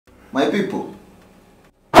My people.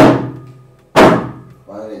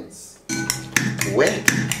 Violence. Where?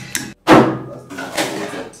 That's been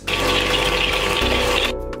activated.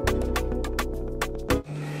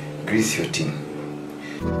 Grease your team.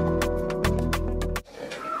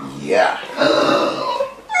 Yeah.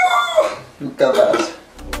 Look at that.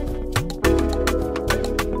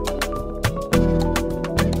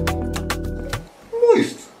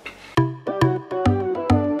 Moist.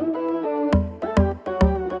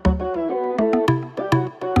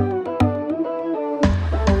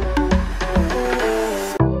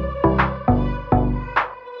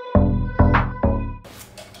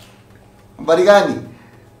 Barigani.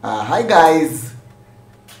 Hi guys.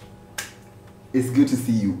 It's good to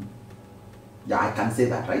see you. Yeah, I can say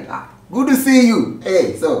that, right? Good to see you.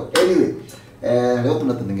 Hey, so anyway, leo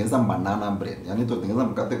tunatengeneza banana bread. Yani tunatengeneza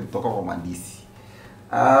mkate kutoka kwa mandisi.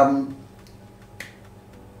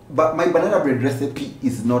 But my banana bread recipe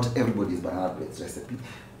is not everybody's banana bread recipe.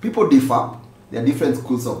 People differ. There are different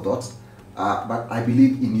schools of thought. But I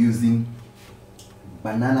believe in using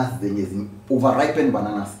bananas, over-ripened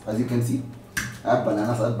bananas. As you can see, I have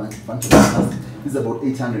bananas, I have a bunch of bananas. This is about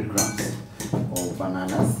 800 grams of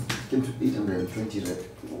bananas. Came to 820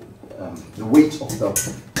 the weight of the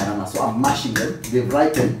bananas. So I'm mashing them. They've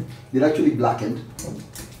ripened. They're actually blackened.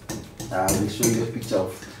 We'll show you a picture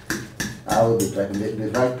of how they ripened. They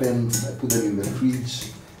ripened. I put them in the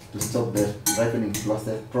fridge to stop the ripening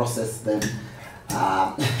process. Then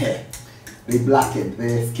they blackened.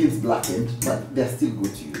 The skin's blackened, but they're still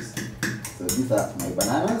good to use. So these are my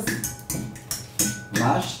bananas,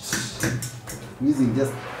 mashed using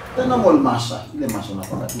just the normal masher. Ile masher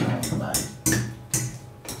unapanga tu na nyumbani.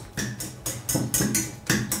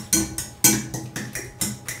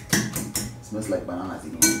 Smells like bananas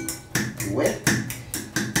in it. Wet.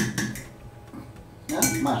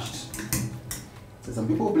 Yeah, mashed. So some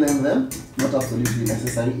people blend them. Not absolutely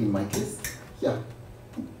necessary in my case. Yeah.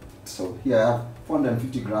 So here I have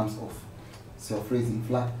 450 grams of self-raising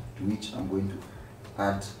flour, to which I'm going to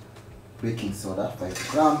add baking soda, 5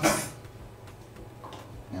 grams.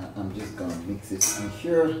 And I'm just gonna mix it in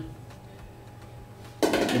here.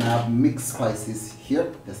 Then I have mixed spices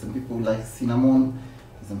here. There's some people who like cinnamon.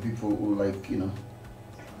 There's some people who like, you know,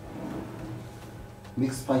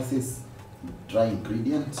 mixed spices, dry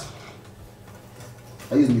ingredients.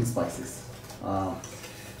 I use mixed spices. You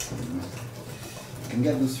can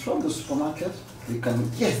get this from the supermarket. They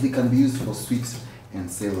can be used for sweet and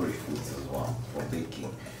savory foods as well, for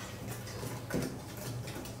baking.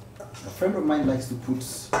 A friend of mine likes to put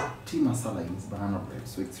tea masala in his banana bread,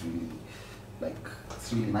 so it's really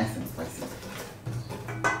nice and spicy.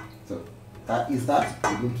 So that is that.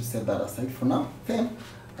 We're going to set that aside for now. Then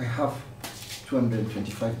I have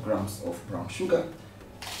 225 grams of brown sugar,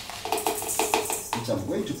 which I'm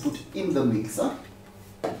going to put in the mixer.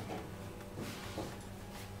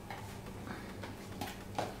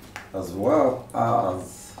 As well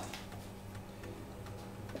as,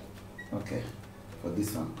 okay, for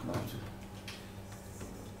this one I have to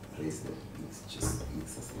raise the mix just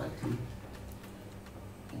slightly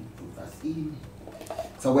and put that in.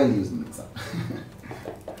 It's a well-used mixer.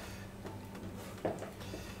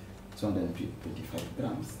 225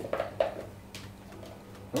 grams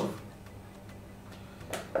of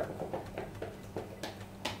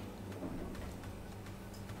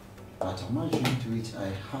butter margarine, to which I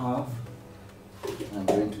have, I'm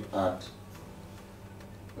going to add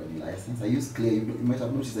vanilla essence. I use clear. You might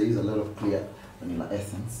have noticed I use a lot of clear vanilla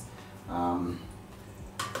essence.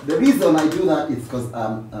 The reason I do that is because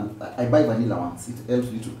I buy vanilla ones. It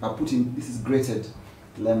helps you to. I put in, this is grated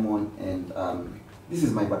lemon, and this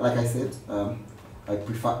is my, but like I said, I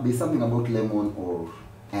prefer, there's something about lemon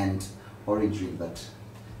and orange drink that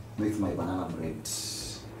makes my banana bread.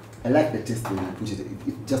 I like the taste when you put it.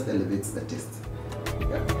 It just elevates the taste.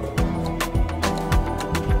 Yeah.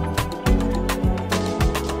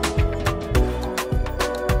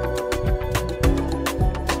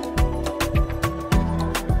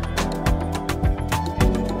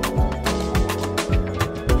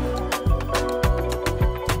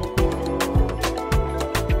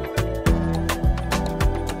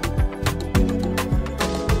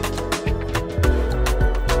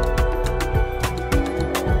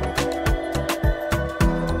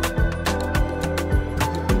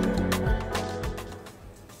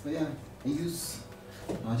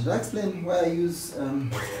 Did I explain why I use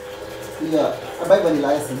yeah, I buy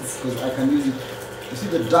vanilla essence because I can use it. You see,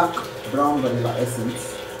 the dark brown vanilla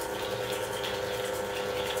essence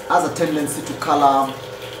has a tendency to color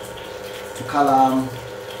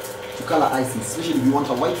icing, especially if you want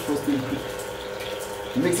a white frosting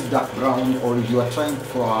makes it dark brown, or if you are trying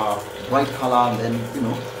for a bright color, then you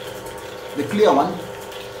know the clear one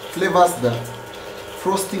flavors the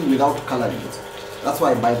frosting without coloring it. That's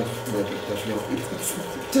why I buy the flavor.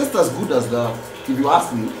 It tastes as good as the, if you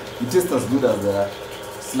ask me, it tastes as good as the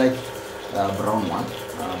slight brown one,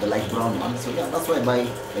 the light brown one. So yeah, that's why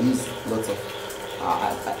I use lots of,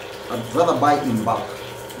 I'd rather buy in bulk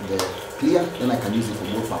the clear, then I can use it for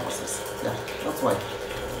both purposes. Yeah, that's why.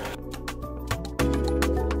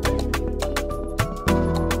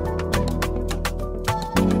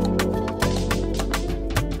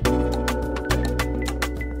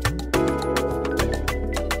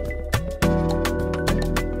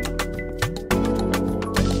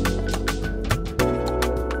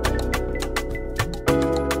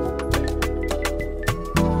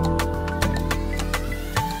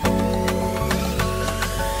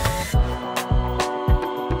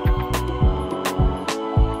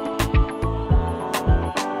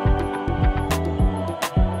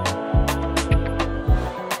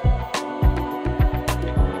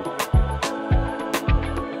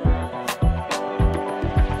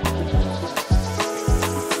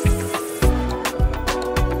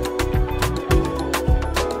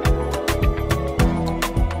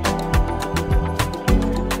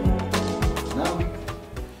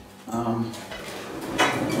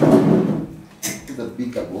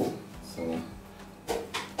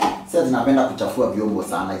 Napenda kuchafua vyombo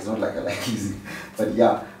sana. It's not like I like using, but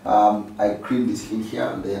yeah, I creamed it in here,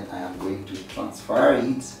 and then I am going to transfer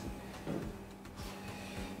it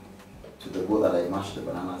to the bowl that I mashed the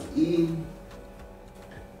bananas in.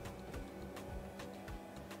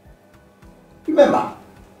 Remember,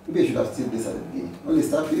 maybe I should have said this at the beginning. Only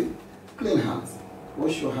start with clean hands.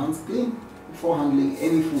 Wash your hands clean before handling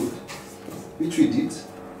any food, which we did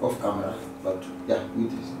off camera. But yeah, we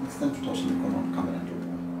did. It's time to touch the corner on camera too.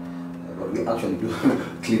 But we actually do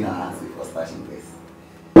clean our hands before starting this.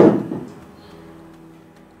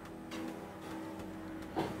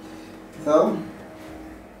 So,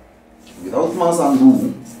 without mouse and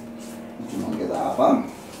ado, tunaongeza hapa.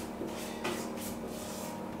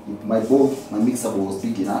 If my mixer bowl was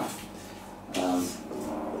big enough, I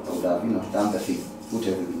would have, you know, done the thing, put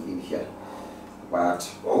everything in here. But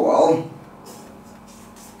oh well,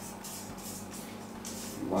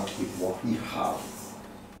 we work with what we have.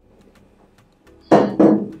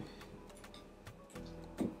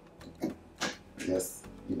 Just,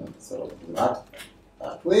 you know, sort of do that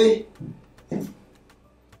way.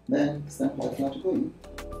 Then it's time for the flour to go in.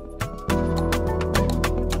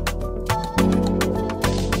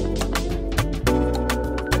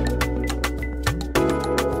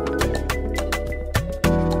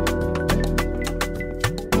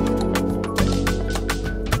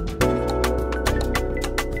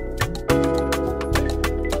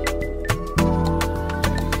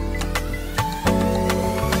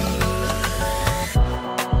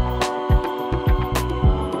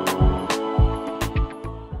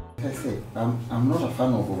 I'm not a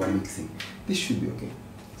fan of over mixing. This should be okay.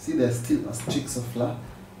 See, there's still a streaks of flour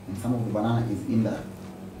and some of the banana is in there.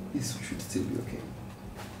 This should still be okay.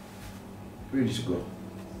 Ready to go.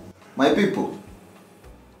 My people,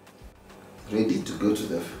 ready to go to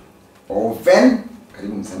the oven. I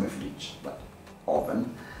didn't say my fridge, but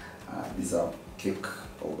oven. These are cake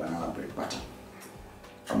or banana bread butter.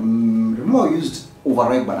 Remember, I used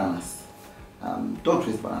overripe bananas. Don't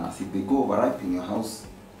waste bananas. If they go overripe in your house,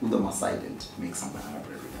 put them aside and make some banana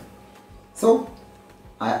bread with them. So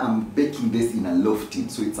I am baking this in a loaf tin,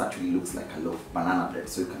 so it actually looks like a loaf banana bread,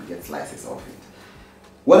 so you can get slices of it.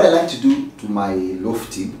 What I like to do to my loaf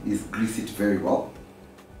tin is grease it very well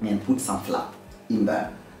and put some flour in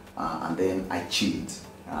there, and then I chill it.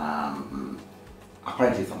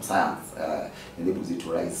 Apparently some science enables it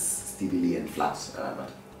to rise steadily and flat,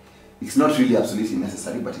 but it's not really absolutely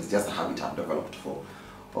necessary, but it's just a habit I've developed for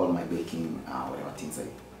all my baking, whatever things I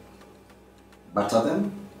butter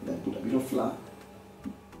them, then put a bit of flour,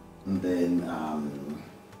 and then I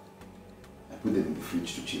put them in the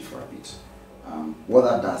fridge to chill for a bit. What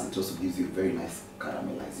that does, it also gives you very nice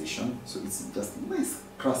caramelization, so it's just a nice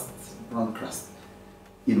crust, brown crust.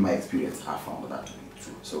 In my experience, I found that to be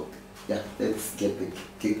true. So yeah, let's get the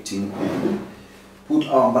cake tin and put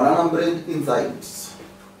our banana bread inside.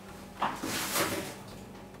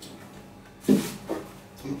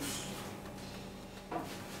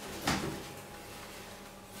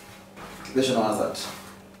 Version has that.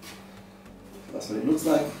 That's what it looks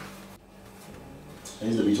like. I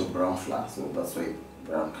used a bit of brown flour, so that's why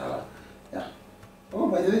brown color. Yeah. Oh,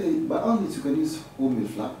 by the way, by all means, you can use wholemeal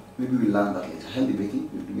flour. Maybe we'll learn that later. Healthy baking,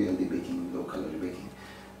 we'll do healthy baking, low calorie baking.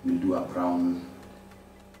 We'll do a brown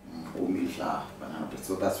wholemeal flour banana bread.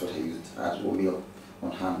 So that's what I used. I had wholemeal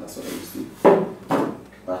on hand. That's what I used to.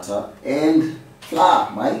 Butter and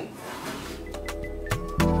flour, my.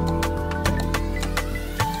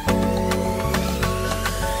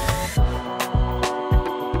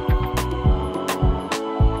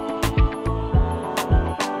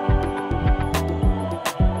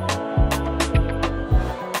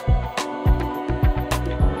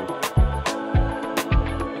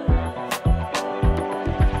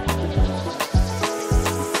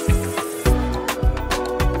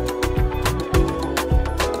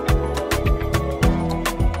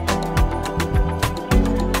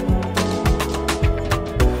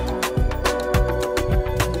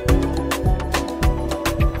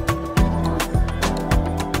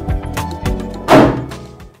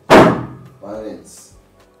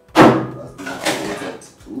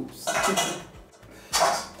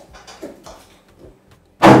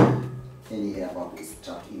 Any air bubbles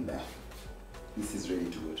trapped in there. This is ready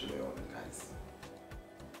to go to the oven, guys.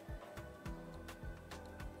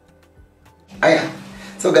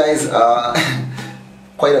 So guys,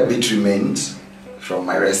 quite a bit remained from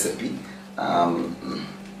my recipe. I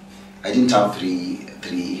didn't have three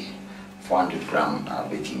 400-gram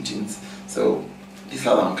baking tins, so this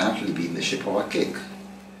other one can actually be in the shape of a cake.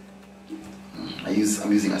 I'm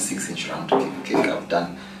using a 6-inch round cake. I've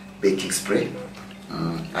done baking spray.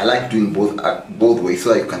 I like doing both ways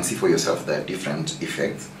so that you can see for yourself the different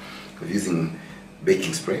effects of using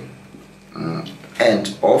baking spray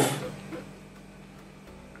and of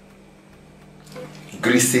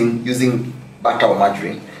greasing using butter or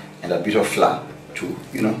margarine and a bit of flour to,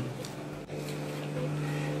 you know,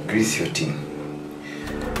 grease your tin.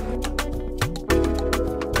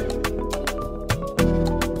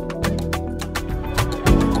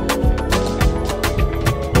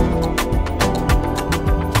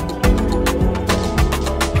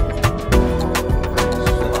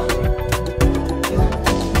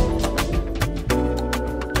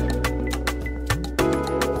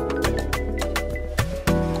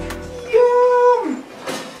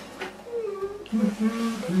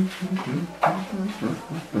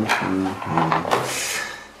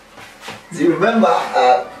 Do you remember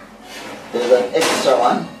there's an extra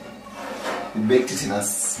one? We baked it in a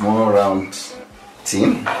small round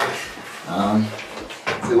tin.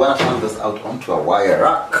 So we want to turn this out onto a wire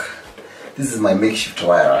rack. This is my makeshift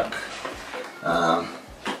wire rack. I'm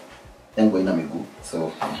going to make good.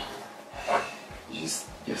 So just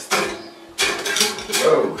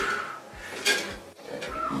oh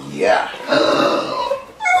yeah.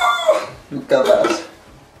 Look at that.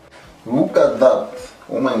 Look at that.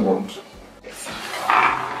 Oh my god.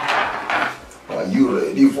 Are you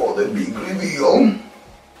ready for the big reveal?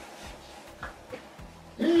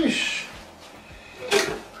 Ish.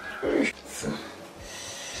 So,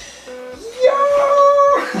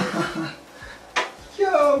 yeah.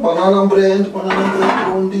 Yeah, banana bread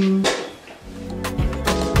bonding.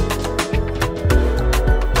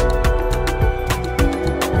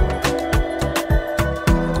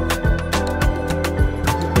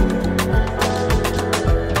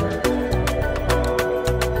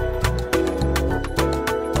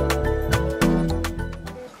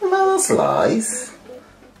 Slice.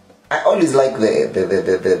 I always like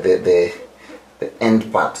the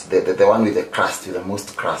end part, the one with the crust, with the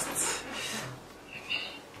most crusts.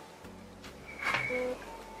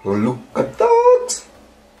 Oh, look at that.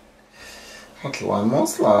 Okay, one more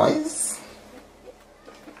slice.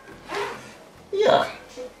 Yeah,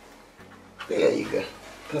 there you go.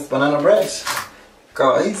 That's banana bread,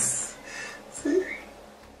 guys. See?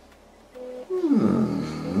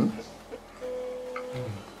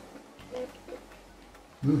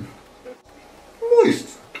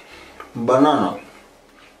 Moist banana,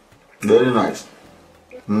 very nice.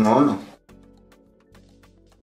 No.